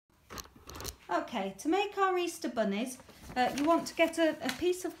Okay, to make our Easter bunnies, you want to get a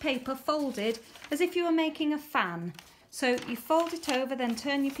piece of paper folded as if you were making a fan. So you fold it over, then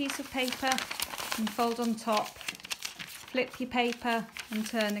turn your piece of paper and fold on top, flip your paper and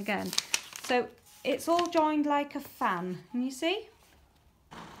turn again. So it's all joined like a fan, can you see?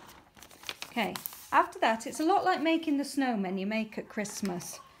 Okay, after that it's a lot like making the snowmen you make at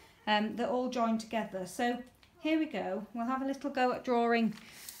Christmas. They're all joined together. So here we go, we'll have a little go at drawing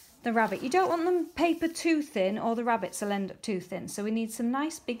the rabbit. You don't want the paper too thin or the rabbits will end up too thin. So we need some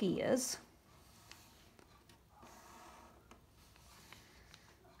nice big ears.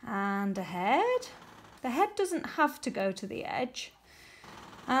 And a head. The head doesn't have to go to the edge.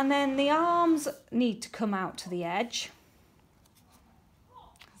 And then the arms need to come out to the edge.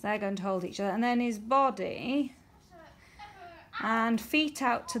 They're going to hold each other. And then his body and feet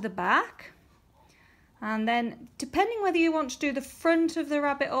out to the back. And then, depending whether you want to do the front of the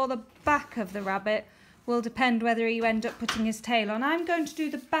rabbit or the back of the rabbit, will depend whether you end up putting his tail on. I'm going to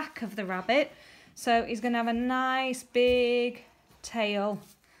do the back of the rabbit, so he's going to have a nice big tail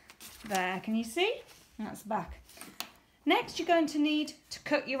there. Can you see? That's the back. Next, you're going to need to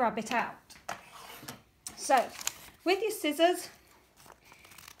cut your rabbit out. So, with your scissors,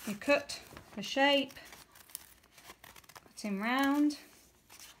 you cut the shape, cut him round.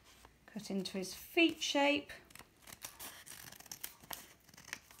 Cut into his feet shape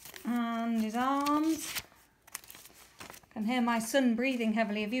and his arms. I can hear my son breathing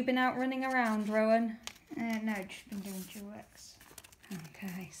heavily. Have you been out running around, Rowan? No, just been doing duets.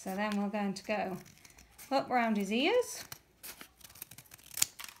 Okay, so then we're going to go up round his ears.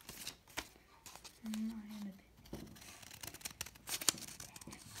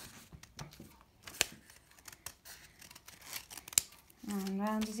 And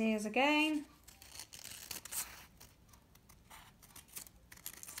round his ears again.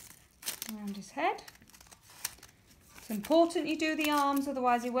 Round his head. It's important you do the arms,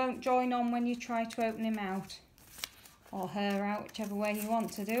 otherwise he won't join on when you try to open him out. Or her out, whichever way you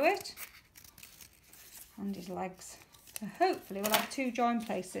want to do it. And his legs. So hopefully we'll have two join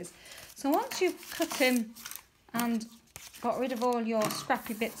places. So once you've cut him and got rid of all your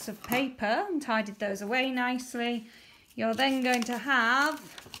scrappy bits of paper and tidied those away nicely, you're then going to have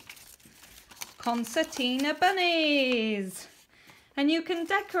concertina bunnies. And you can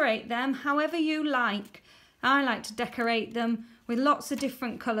decorate them however you like. I like to decorate them with lots of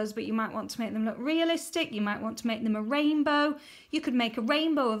different colours, but you might want to make them look realistic. You might want to make them a rainbow. You could make a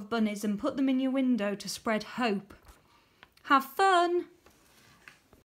rainbow of bunnies and put them in your window to spread hope. Have fun!